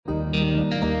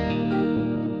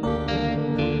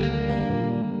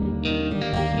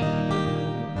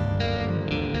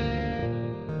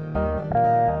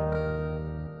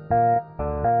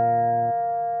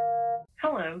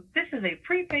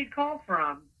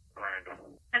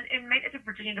inmate at the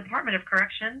Virginia Department of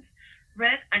Corrections,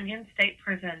 Red Onion State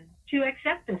Prison. To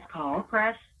accept this call,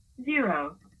 press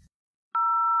 0.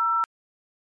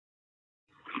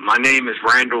 My name is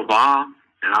Randall Baugh,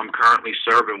 and I'm currently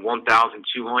serving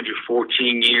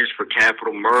 1,214 years for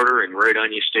capital murder in Red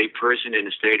Onion State Prison in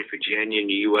the state of Virginia in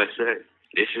the USA.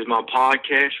 This is my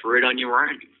podcast, Red Onion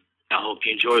Randy. I hope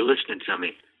you enjoy listening to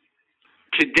me.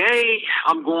 Today,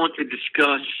 I'm going to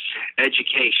discuss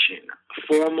education,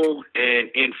 formal and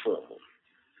informal.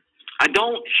 I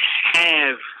don't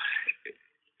have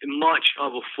much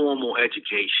of a formal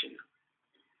education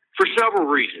for several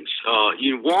reasons.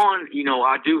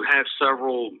 I do have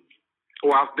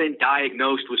I've been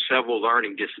diagnosed with several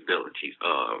learning disabilities.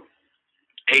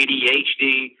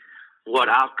 ADHD, what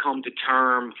I've come to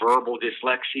term verbal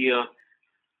dyslexia,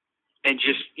 and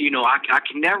just, I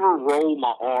can never roll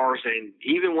my R's, and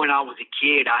even when I was a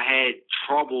kid, I had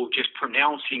trouble just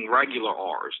pronouncing regular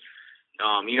R's,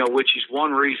 which is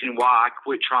one reason why I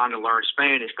quit trying to learn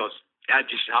Spanish, because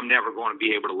I'm never going to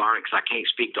be able to learn it because I can't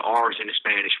speak the R's in the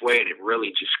Spanish way, and it really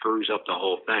just screws up the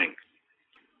whole thing.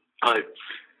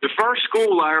 The first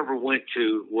school I ever went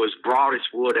to was Broadus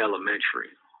Wood Elementary.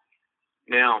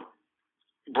 Now,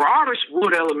 Broadus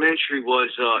Wood Elementary was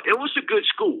a good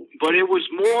school, but it was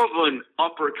more of an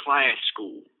upper class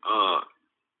school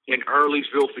in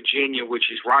Earlysville, Virginia,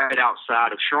 which is right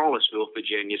outside of Charlottesville,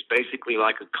 Virginia. It's basically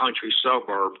like a country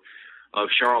suburb of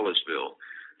Charlottesville,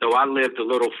 though I lived a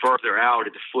little further out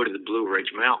at the foot of the Blue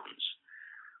Ridge Mountains.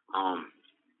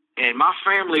 And my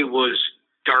family was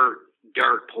dirt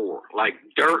poor. Like,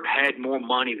 dirt had more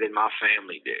money than my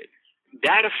family did.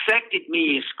 That affected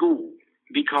me in school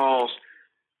because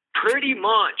pretty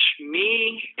much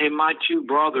me and my two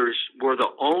brothers were the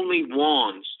only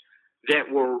ones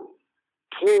that were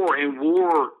poor and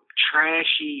wore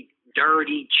trashy,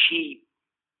 dirty, cheap,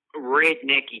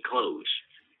 rednecky clothes.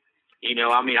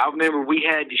 I remember we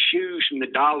had the shoes from the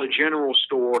Dollar General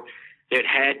store that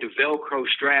had the Velcro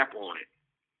strap on it.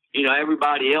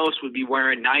 Everybody else would be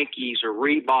wearing Nikes or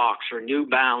Reeboks or New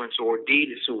Balance or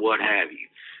Adidas or what have you.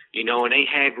 And they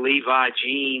had Levi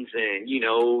jeans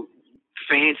and,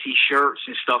 fancy shirts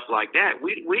and stuff like that.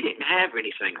 We didn't have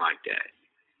anything like that.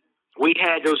 We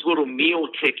had those little meal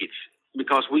tickets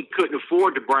because we couldn't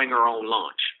afford to bring our own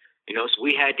lunch. So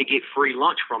we had to get free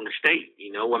lunch from the state.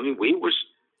 We was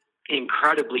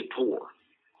incredibly poor.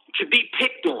 To be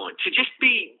picked on, to just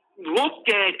be looked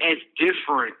at as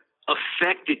different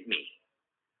affected me.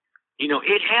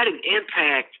 It had an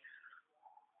impact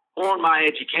on my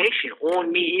education,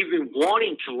 on me even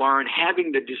wanting to learn,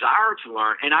 having the desire to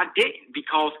learn, and I didn't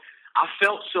because I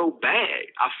felt so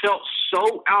bad. I felt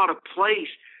so out of place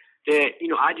that,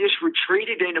 I just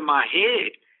retreated into my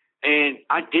head, and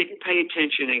I didn't pay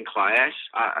attention in class.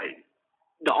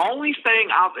 The only thing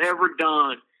I've ever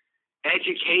done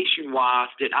education-wise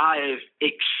that I have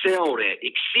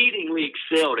exceedingly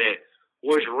excelled at,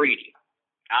 was reading.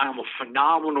 I'm a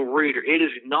phenomenal reader. It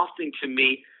is nothing to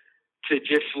me to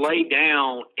just lay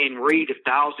down and read a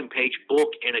 1,000-page book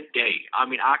in a day.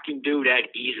 I can do that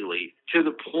easily, to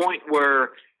the point where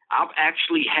I've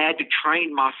actually had to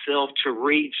train myself to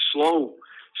read slow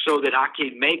so that I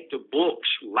can make the books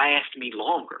last me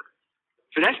longer.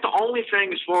 So that's the only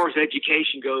thing as far as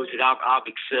education goes that I've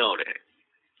excelled at.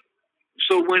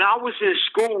 So when I was in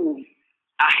school,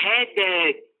 I had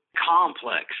that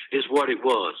complex is what it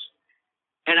was.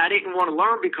 And I didn't want to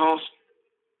learn because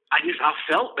I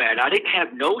felt bad. I didn't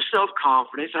have no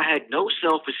self-confidence. I had no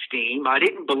self-esteem. I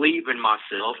didn't believe in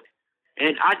myself.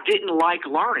 And I didn't like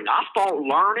learning. I thought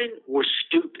learning was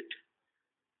stupid.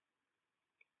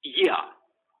 Yeah,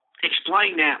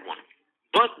 explain that one.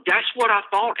 But that's what I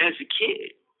thought as a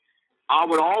kid. I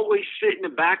would always sit in the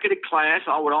back of the class.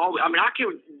 I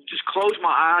could just close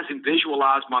my eyes and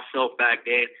visualize myself back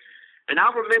then. And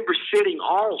I remember sitting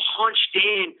all hunched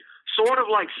in, sort of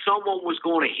like someone was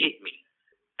going to hit me.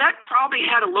 That probably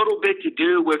had a little bit to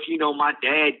do with, my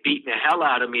dad beating the hell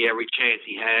out of me every chance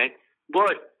he had.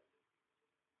 But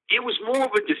it was more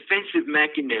of a defensive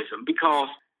mechanism because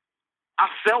I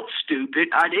felt stupid.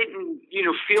 I didn't,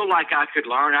 feel like I could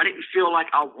learn. I didn't feel like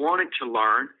I wanted to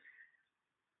learn.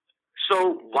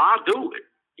 So why do it?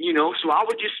 So I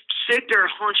would just sit there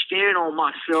hunched in on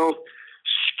myself,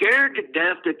 scared to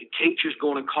death that the teacher's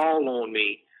going to call on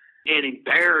me and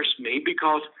embarrass me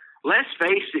because, let's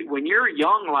face it, when you're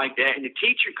young like that and the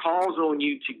teacher calls on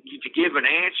you to give an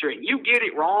answer and you get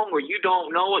it wrong or you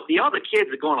don't know it, the other kids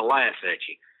are going to laugh at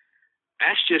you.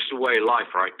 That's just the way of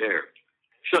life right there.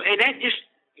 So, and that just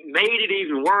made it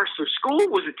even worse. So school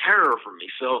was a terror for me.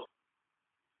 So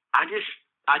I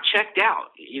checked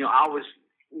out. I was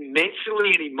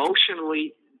mentally and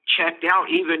emotionally checked out,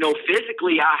 even though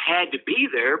physically I had to be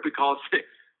there because,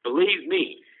 believe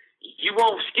me, you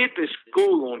won't skip in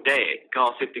school on Dad.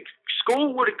 Because if the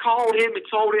school would have called him and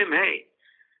told him, hey,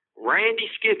 Randy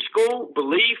skipped school,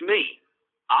 believe me,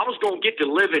 I was going to get the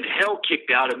living hell kicked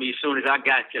out of me as soon as I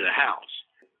got to the house.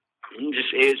 It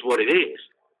just is what it is.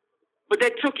 But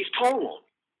that took its toll on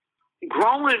me.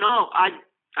 Growing up,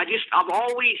 I've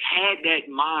always had that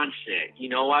mindset. You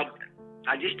know, I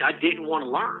didn't want to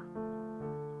learn.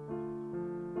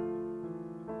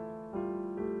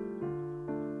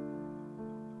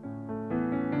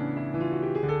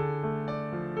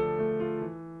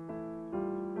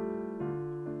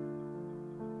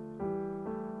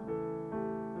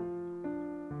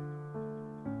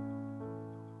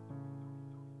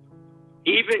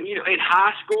 Even, you know, in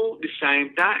high school, the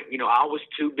same thing. You know, I was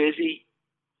too busy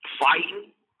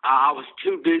fighting. I was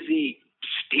too busy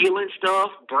stealing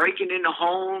stuff, breaking into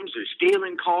homes or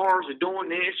stealing cars or doing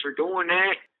this or doing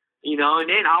that. You know, and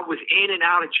then I was in and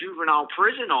out of juvenile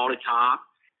prison all the time.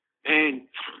 And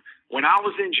when I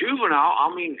was in juvenile,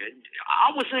 I mean,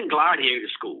 I was in gladiator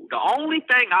school. The only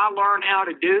thing I learned how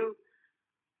to do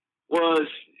was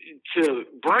to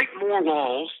break more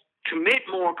laws, commit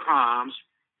more crimes,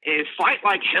 and fight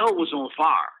like hell was on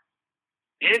fire.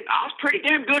 And I was pretty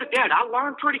damn good at that. I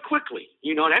learned pretty quickly.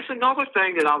 You know, that's another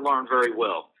thing that I learned very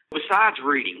well, besides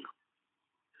reading.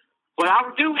 But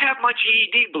I do have my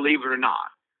GED, believe it or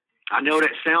not. I know that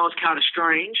sounds kind of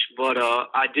strange, but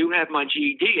I do have my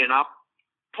GED, and I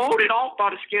pulled it off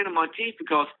by the skin of my teeth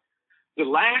because the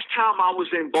last time I was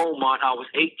in Beaumont, I was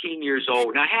 18 years old,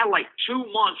 and I had like 2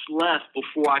 months left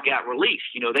before I got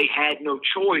released. You know, they had no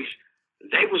choice.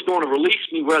 They was going to release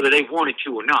me whether they wanted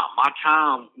to or not. My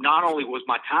time, not only was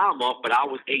my time up, but I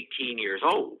was 18 years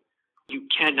old. You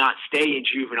cannot stay in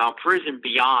juvenile prison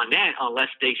beyond that unless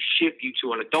they ship you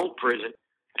to an adult prison.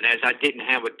 And as I didn't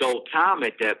have adult time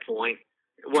at that point,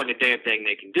 it wasn't a damn thing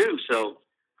they can do. So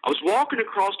I was walking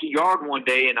across the yard one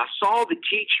day and I saw the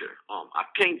teacher. I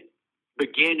can't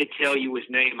begin to tell you his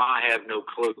name. I have no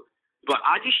clue. But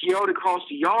I just yelled across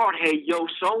the yard, hey, yo,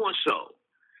 so-and-so.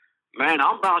 Man,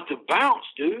 I'm about to bounce,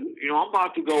 dude. You know, I'm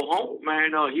about to go home,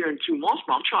 man, here in 2 months,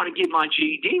 but I'm trying to get my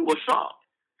GED. What's up?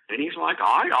 And he's like,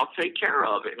 all right, I'll take care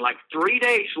of it. And like 3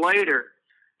 days later,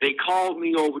 they called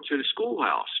me over to the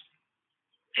schoolhouse.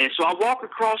 And so I walk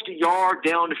across the yard,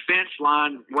 down the fence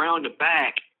line, round the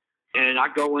back, and I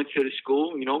go into the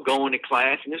school, you know, go into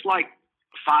class. And there's like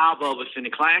 5 of us in the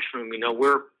classroom. You know,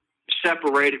 we're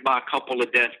separated by a couple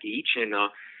of desks each, and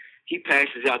he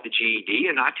passes out the GED,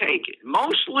 and I take it.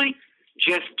 Mostly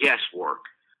just guesswork.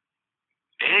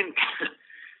 And,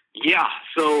 yeah,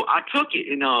 so I took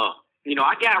it, and, you know,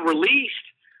 I got released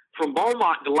from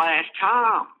Beaumont the last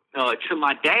time to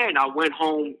my dad. I went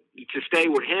home to stay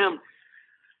with him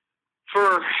for,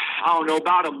 I don't know,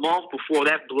 about a month before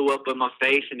that blew up in my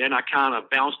face, and then I kind of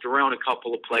bounced around a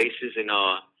couple of places, and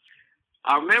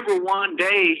I remember one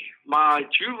day my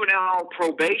juvenile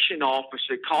probation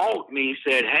officer called me and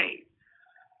said, hey,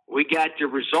 we got the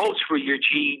results for your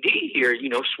GED here, you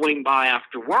know, swing by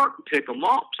after work and pick them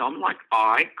up. So I'm like,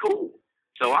 all right, cool.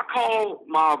 So I called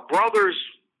my brother's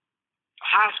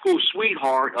high school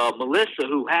sweetheart, Melissa,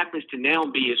 who happens to now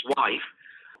be his wife.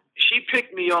 She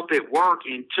picked me up at work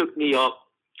and took me up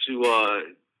to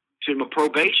my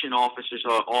probation officer's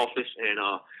office,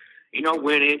 and you know,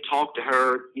 went in, talked to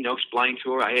her, you know, explained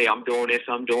to her, hey, I'm doing this,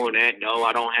 I'm doing that. No,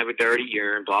 I don't have a dirty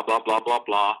urine, blah, blah, blah, blah,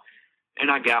 blah. And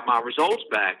I got my results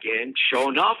back, and sure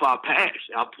enough, I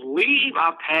passed. I believe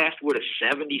I passed with a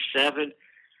 77.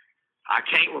 I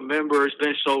can't remember. It's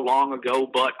been so long ago,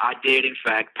 but I did, in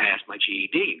fact, pass my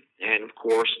GED. And, of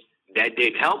course, that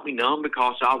didn't help me none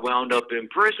because I wound up in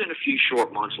prison a few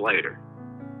short months later.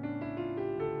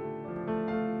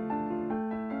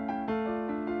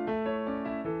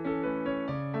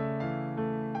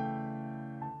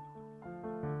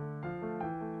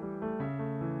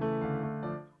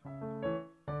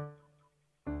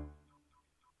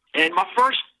 And my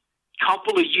first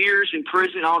couple of years in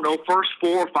prison, I don't know, first 4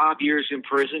 or 5 years in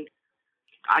prison,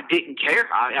 I didn't care.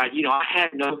 I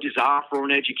had no desire for an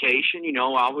education. You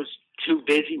know, I was too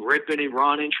busy ripping and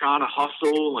running, trying to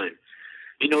hustle and,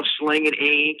 you know, slinging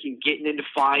ink and getting into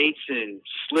fights and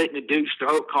slitting a dude's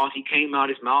throat because he came out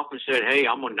his mouth and said, hey,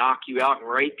 I'm going to knock you out and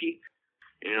rape you.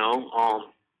 You know,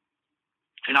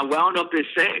 and I wound up in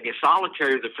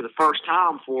solitary for the first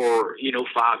time for, you know,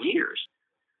 5 years.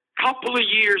 Couple of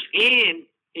years in,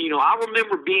 you know, I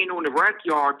remember being on the rec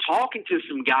yard talking to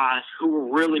some guys who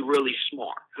were really, really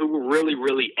smart, who were really,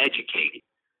 really educated.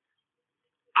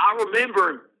 I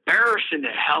remember embarrassing the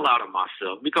hell out of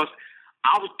myself because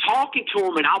I was talking to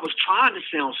them and I was trying to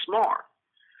sound smart.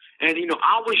 And,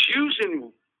 I was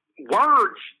using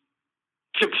words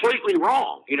completely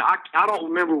wrong. I don't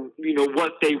remember,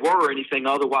 what they were or anything.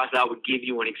 Otherwise, I would give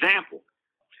you an example.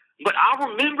 But I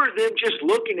remember them just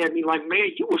looking at me like,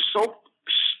 man, you were so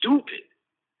stupid.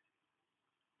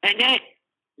 And that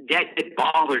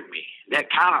bothered me. That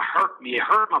kind of hurt me. It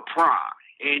hurt my pride.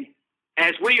 And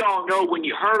as we all know, when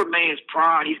you hurt a man's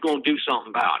pride, he's going to do something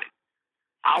about it.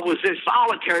 I was in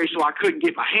solitary, so I couldn't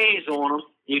get my hands on him.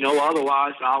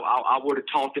 Otherwise I would have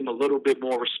taught them a little bit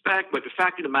more respect. But the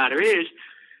fact of the matter is,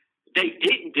 they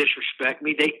didn't disrespect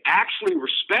me. They actually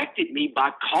respected me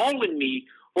by calling me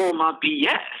on my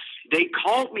BS. They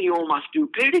called me on my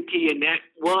stupidity, and that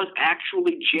was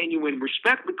actually genuine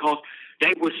respect because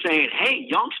they were saying, hey,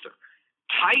 youngster,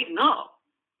 tighten up.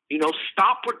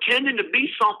 Stop pretending to be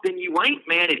something you ain't,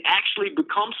 man, and actually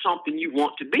become something you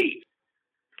want to be.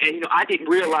 And, I didn't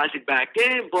realize it back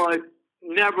then, but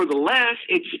nevertheless,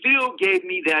 it still gave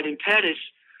me that impetus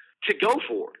to go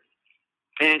for it.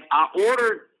 And I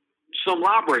ordered some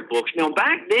library books. Now,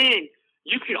 back then,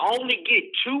 you could only get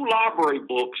 2 library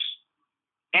books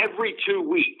every 2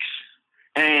 weeks.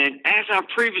 And as I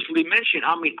previously mentioned,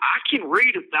 I can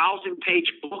read a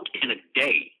 1,000-page book in a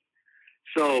day.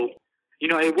 So,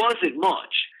 it wasn't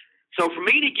much. So for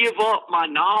me to give up my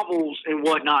novels and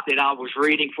whatnot that I was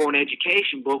reading for an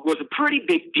education book was a pretty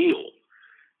big deal,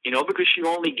 because you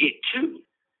only get 2.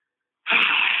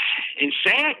 And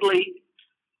sadly,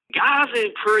 guys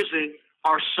in prison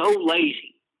are so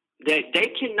lazy that they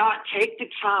cannot take the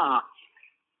time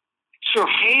to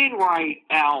handwrite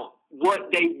out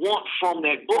what they want from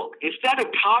that book. Instead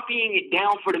of copying it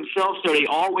down for themselves so they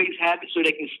always have it so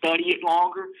they can study it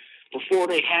longer before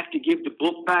they have to give the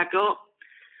book back up,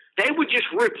 they would just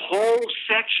rip whole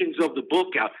sections of the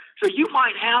book out. So you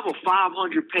might have a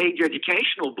 500-page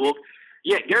educational book,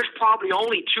 yet there's probably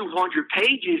only 200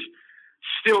 pages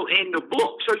still in the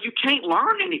book. So you can't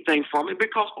learn anything from it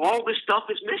because all this stuff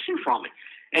is missing from it.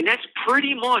 And that's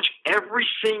pretty much every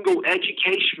single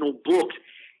educational book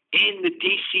in the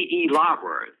DCE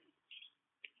library.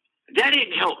 That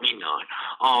didn't help me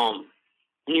none.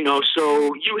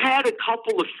 So you had a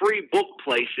couple of free book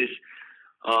places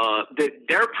that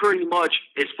they're pretty much,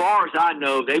 as far as I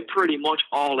know, they pretty much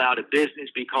all out of business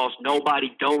because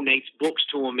nobody donates books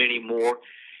to them anymore.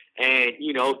 And,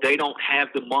 they don't have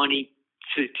the money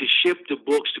to ship the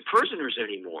books to prisoners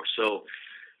anymore. So,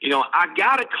 I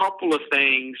got a couple of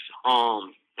things.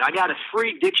 I got a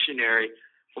free dictionary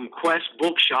from Quest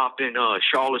Bookshop in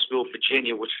Charlottesville,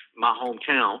 Virginia, which is my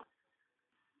hometown.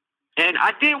 And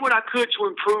I did what I could to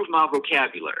improve my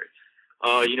vocabulary.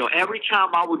 Every time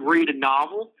I would read a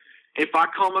novel, if I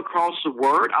come across a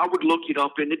word, I would look it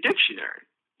up in the dictionary,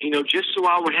 just so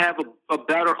I would have a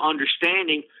better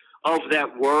understanding of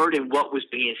that word and what was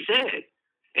being said.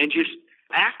 And just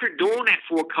after doing that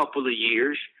for a couple of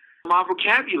years, my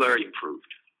vocabulary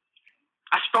improved.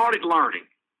 I started learning.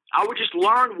 I would just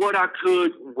learn what I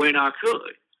could when I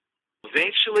could.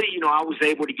 Eventually, I was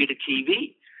able to get a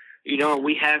TV.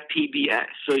 We have PBS.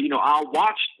 So, I'll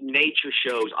watch nature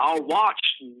shows. I'll watch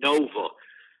Nova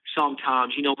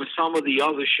sometimes, with some of the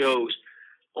other shows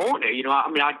on there.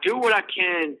 I do what I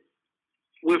can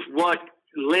with what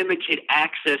limited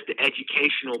access to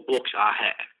educational books I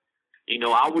have.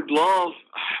 I would love,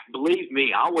 believe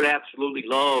me, I would absolutely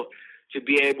love to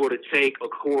be able to take a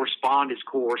correspondence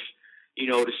course,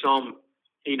 to some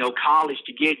college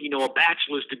to get, a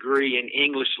bachelor's degree in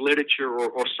English literature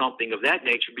or something of that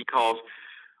nature because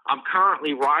I'm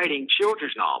currently writing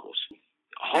children's novels.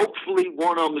 Hopefully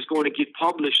one of them is going to get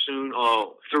published soon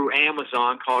through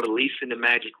Amazon called Elise and the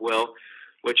Magic Well,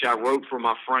 which I wrote for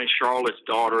my friend Charlotte's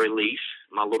daughter, Elise,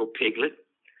 my little piglet.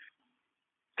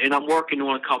 And I'm working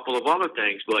on a couple of other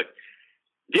things, but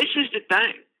this is the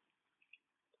thing.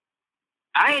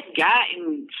 I had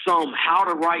gotten some how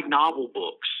to write novel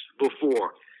books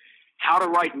before, how to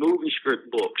write movie script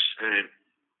books, and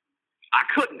I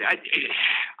couldn't.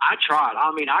 I tried.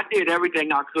 I did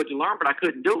everything I could to learn, but I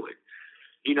couldn't do it.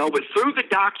 But through the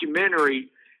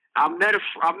documentary, I met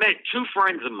 2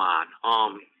 friends of mine,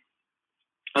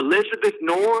 Elizabeth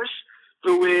Norris,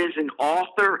 who is an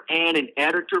author and an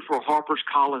editor for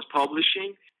HarperCollins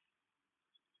Publishing,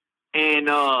 and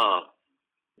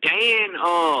Dan.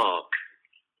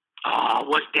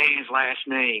 What's Dan's last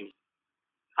name?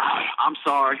 I'm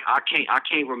sorry, I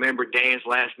can't remember Dan's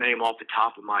last name off the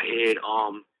top of my head.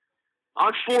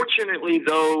 Unfortunately,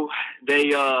 though, they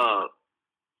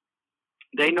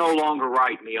no longer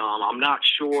write me. I'm not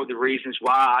sure the reasons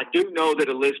why. I do know that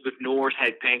Elizabeth Norris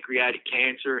had pancreatic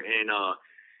cancer, and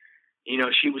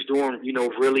she was doing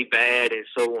really bad, and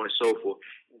so on and so forth.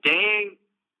 Dan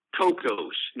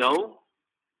Cocos, no.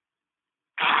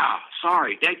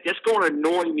 Sorry, that's going to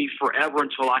annoy me forever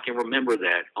until I can remember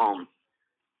that.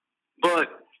 But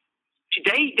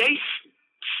they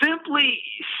simply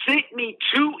sent me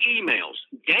 2 emails.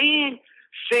 Dan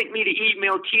sent me the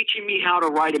email teaching me how to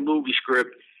write a movie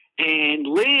script, and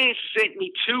Liz sent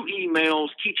me 2 emails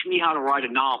teaching me how to write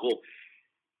a novel.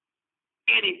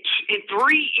 And in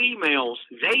 3 emails,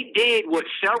 they did what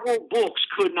several books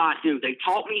could not do. They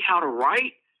taught me how to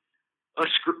write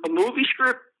a movie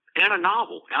script and a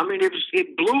novel. I mean,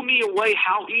 it blew me away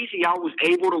how easy I was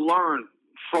able to learn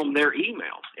from their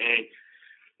emails. And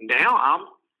now I'm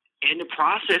in the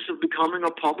process of becoming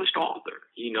a published author.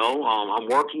 I'm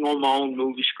working on my own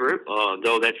movie script,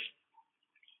 though that's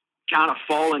kind of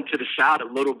fallen to the side a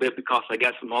little bit because I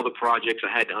got some other projects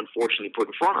I had to unfortunately put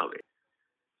in front of it.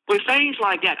 But things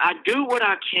like that, I do what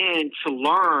I can to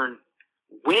learn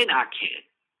when I can.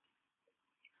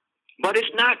 But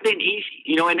it's not been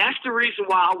easy, and that's the reason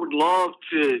why I would love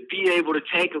to be able to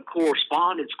take a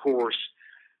correspondence course,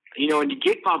 and to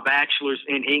get my bachelor's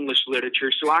in English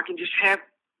literature so I can just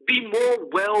be more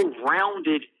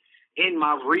well-rounded in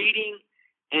my reading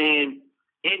and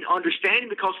in understanding,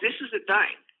 because this is the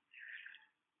thing.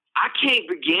 I can't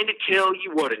begin to tell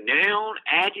you what a noun,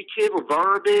 adjective, or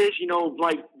verb is,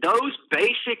 like those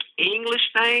basic English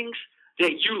things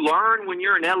that you learn when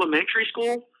you're in elementary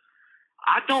school.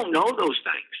 I don't know those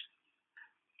things.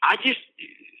 I just,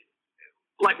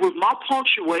 like with my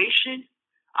punctuation,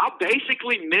 I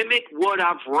basically mimic what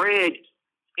I've read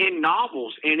in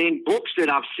novels and in books that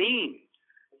I've seen.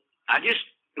 I just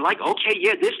okay,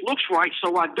 yeah, this looks right,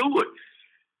 so I do it.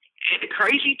 And the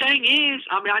crazy thing is,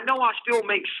 I know I still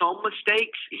make some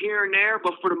mistakes here and there,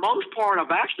 but for the most part,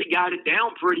 I've actually got it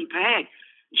down pretty bad,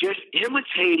 just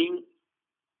imitating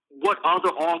what other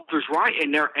authors write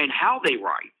and how they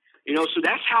write. So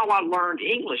that's how I learned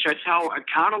English. That's how I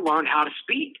kind of learned how to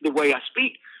speak the way I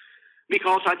speak,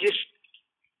 because I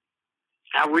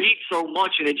read so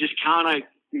much and it just kind of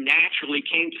naturally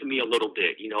came to me a little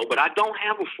bit, but I don't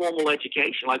have a formal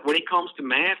education. Like when it comes to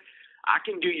math, I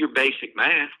can do your basic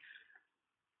math,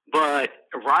 but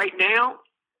right now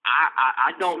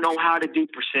I don't know how to do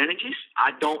percentages.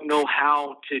 I don't know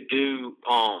how to do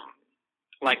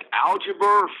like algebra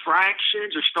or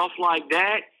fractions or stuff like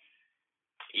that.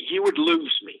 You would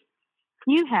lose me.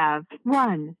 You have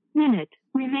 1 minute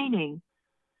remaining.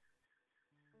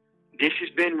 This has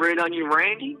been Red Onion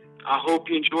Randy. I hope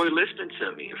you enjoy listening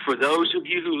to me. For those of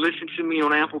you who listen to me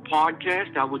on Apple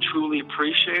Podcast, I would truly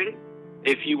appreciate it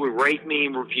if you would rate me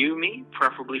and review me,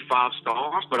 preferably 5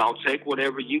 stars, but I'll take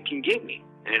whatever you can give me,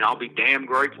 and I'll be damn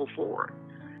grateful for it.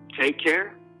 Take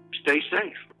care. Stay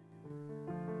safe.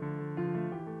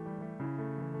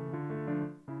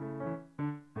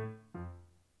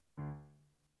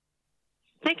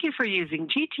 Thank you for using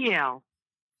GTL.